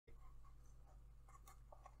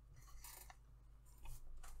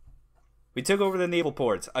We took over the naval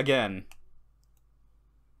ports again.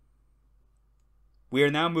 We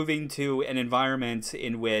are now moving to an environment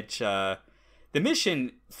in which the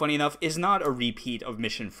mission, funny enough, is not a repeat of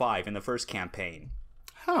Mission 5 in the first campaign.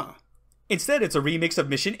 Huh. Instead, it's a remix of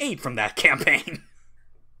Mission 8 from that campaign.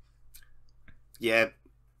 Yeah,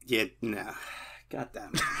 nah. God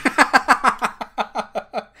damn it.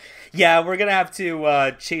 Yeah, we're gonna have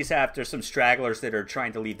to chase after some stragglers that are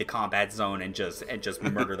trying to leave the combat zone and just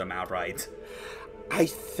murder them outright. I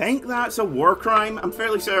think that's a war crime. I'm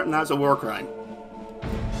fairly certain that's a war crime.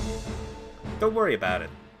 Don't worry about it.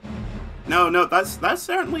 No, that's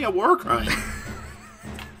certainly a war crime.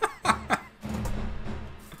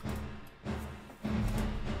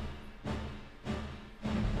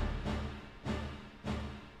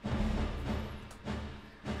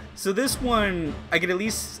 So this one, I could at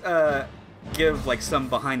least give like some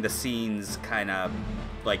behind the scenes kind of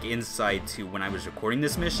like insight to when I was recording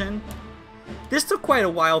this mission. This took quite a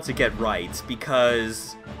while to get right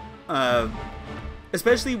because,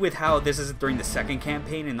 especially with how this is during the second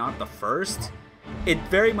campaign and not the first, it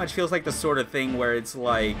very much feels like the sort of thing where it's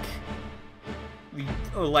like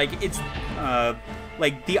it's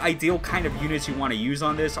like the ideal kind of units you want to use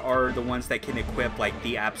on this are the ones that can equip like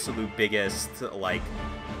the absolute biggest like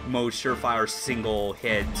most surefire single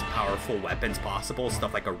hit powerful weapons possible,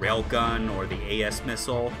 stuff like a railgun or the AS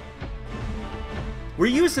missile. We're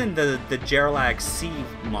using the Gerlac C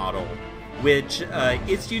model, which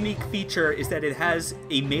its unique feature is that it has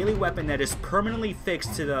a melee weapon that is permanently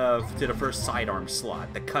fixed to the first sidearm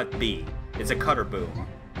slot, the Cut B. It's a cutter boom.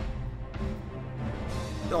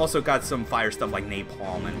 It also got some fire stuff like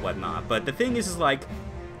napalm and whatnot, but the thing is like,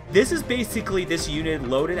 this is basically this unit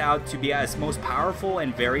loaded out to be as most powerful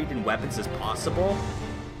and varied in weapons as possible,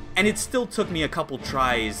 and it still took me a couple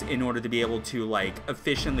tries in order to be able to like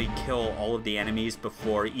efficiently kill all of the enemies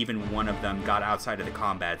before even one of them got outside of the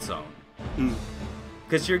combat zone.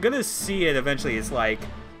 Because you're gonna see it eventually. It's like,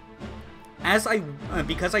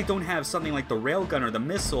 because I don't have something like the railgun or the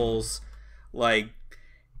missiles, like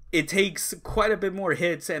it takes quite a bit more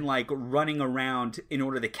hits and like running around in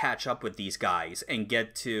order to catch up with these guys and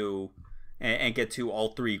get to all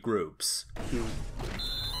three groups.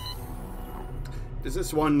 Does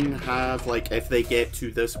this one have like, if they get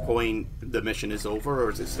to this point the mission is over, or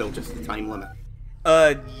is it still just a time limit?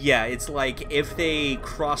 Yeah, it's like if they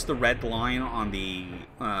cross the red line on the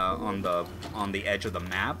edge of the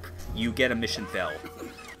map, you get a mission fail.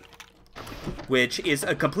 Which is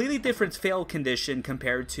a completely different fail condition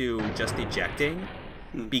compared to just ejecting,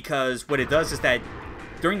 because what it does is that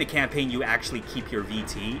during the campaign you actually keep your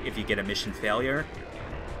VT if you get a mission failure,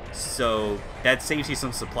 so that saves you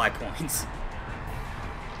some supply points.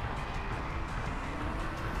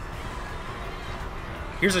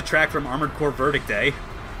 Here's a track from Armored Core Verdict Day.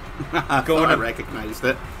 I recognized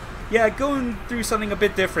it. Yeah, going through something a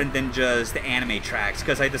bit different than just anime tracks,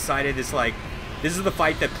 because I decided it's like, this is the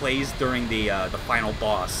fight that plays during the final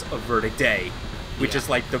boss of Verdict Day, which is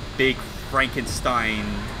like the big Frankenstein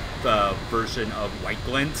version of White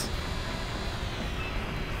Glint.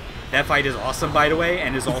 That fight is awesome, by the way,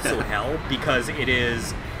 and is also hell, because it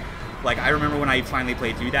is, like, I remember when I finally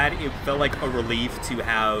played through that, it felt like a relief to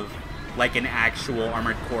have like an actual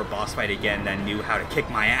Armored Core boss fight again that knew how to kick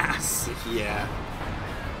my ass. Yeah.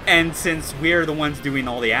 And since we're the ones doing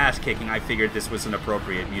all the ass kicking, I figured this was an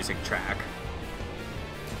appropriate music track.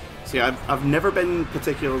 See, I've never been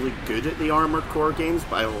particularly good at the Armored Core games,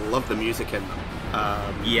 but I love the music in them.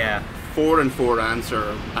 Yeah. 4 and 4 Answer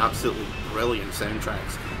are absolutely brilliant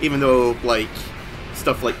soundtracks. Even though, like,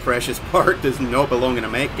 stuff like Precious Part does not belong in a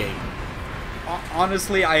mech game.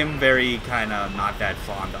 Honestly, I am very kind of not that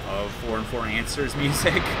fond of 4 and 4 Answers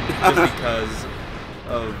music, just because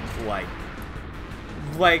of, like,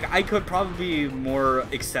 I could probably be more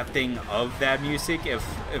accepting of that music if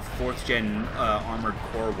 4th Gen Armored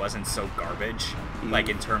Core wasn't so garbage, like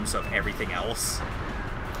in terms of everything else.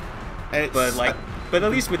 But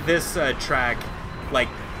at least with this track, like,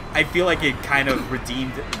 I feel like it kind of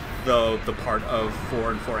redeemed the part of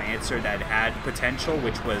 4 and 4 Answer that had potential,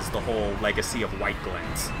 which was the whole legacy of White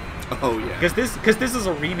Glint. Oh yeah. Because this is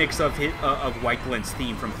a remix of White Glint's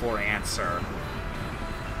theme from 4 Answer.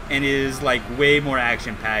 And is like way more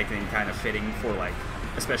action packed and kind of fitting for like,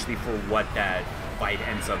 especially for what that fight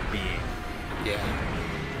ends up being. Yeah.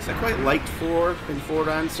 So I quite liked 4 and 4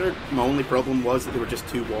 Answer. My only problem was that they were just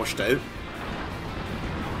too washed out.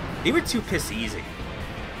 They were too piss easy.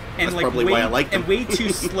 And that's like probably why I liked them. And way too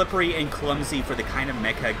slippery and clumsy for the kind of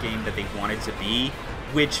mecha game that they wanted to be,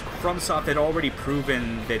 which FromSoft had already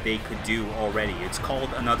proven that they could do already. It's called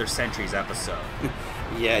Another Century's episode.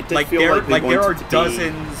 Yeah, it did like feel like there are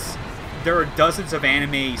dozens there are dozens of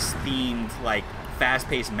anime-themed, like,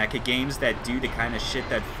 fast-paced mecha games that do the kind of shit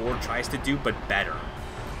that 4 tries to do, but better.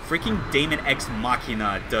 Freaking Daemon X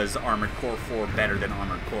Machina does Armored Core 4 better than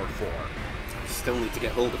Armored Core 4. Still need to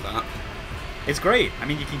get hold of that. It's great. I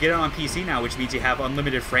mean, you can get it on PC now, which means you have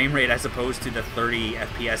unlimited frame rate as opposed to the 30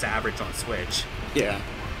 FPS average on Switch. Yeah.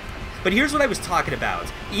 But here's what I was talking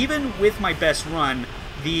about. Even with my best run,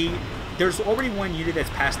 there's already one unit that's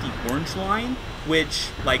past the orange line, which,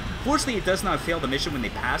 like, fortunately it does not fail the mission when they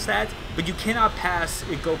pass that, but you cannot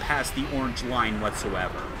go past the orange line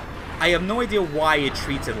whatsoever. I have no idea why it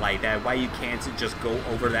treats it like that, why you can't just go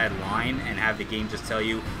over that line and have the game just tell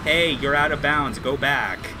you, hey, you're out of bounds, go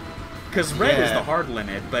back. Because red is the hard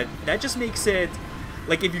limit, but that just makes it...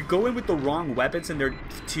 Like, if you go in with the wrong weapons and they're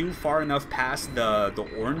too far enough past the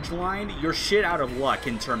orange line, you're shit out of luck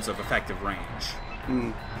in terms of effective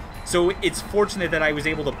range. So it's fortunate that I was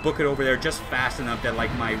able to book it over there just fast enough that,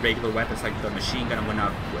 like, my regular weapons, like the machine gun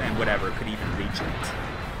and whatever, could even reach it.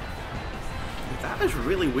 That is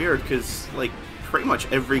really weird, because, like, pretty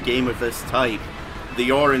much every game of this type,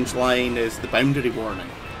 the orange line is the boundary warning.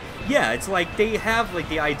 Yeah, it's like they have, like,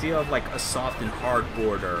 the idea of, like, a soft and hard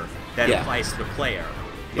border that applies to the player.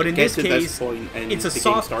 But in this case, it's a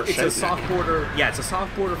soft border. Yeah, it's a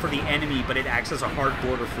soft border for the enemy, but it acts as a hard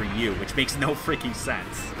border for you, which makes no freaking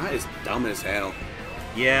sense. That is dumb as hell.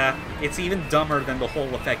 Yeah, it's even dumber than the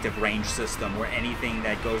whole effective range system, where anything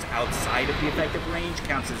that goes outside of the effective range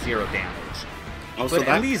counts as 0 damage. Also, but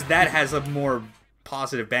at least that has a more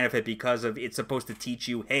positive benefit because of it's supposed to teach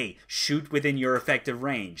you, hey, shoot within your effective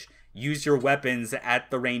range. Use your weapons at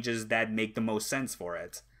the ranges that make the most sense for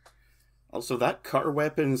it. Also, that cutter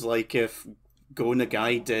weapon's like if Go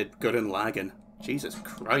Nagai did Gurren Lagann. Jesus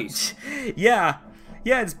Christ. Yeah,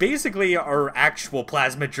 it's basically our actual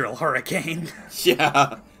plasma drill hurricane.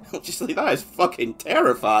 Yeah, just like that is fucking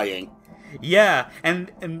terrifying. Yeah,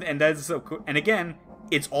 and that's so cool. And again,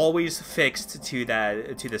 it's always fixed to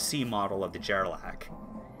the C model of the Gerlach.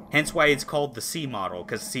 Hence why it's called the C model,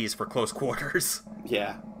 because C is for close quarters.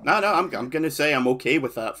 Yeah. No, I'm gonna say I'm okay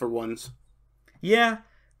with that for once. Yeah.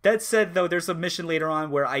 That said, though, there's a mission later on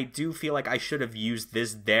where I do feel like I should have used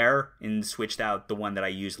this there and switched out the one that I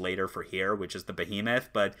used later for here, which is the Behemoth,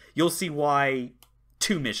 but you'll see why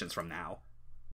 2 missions from now.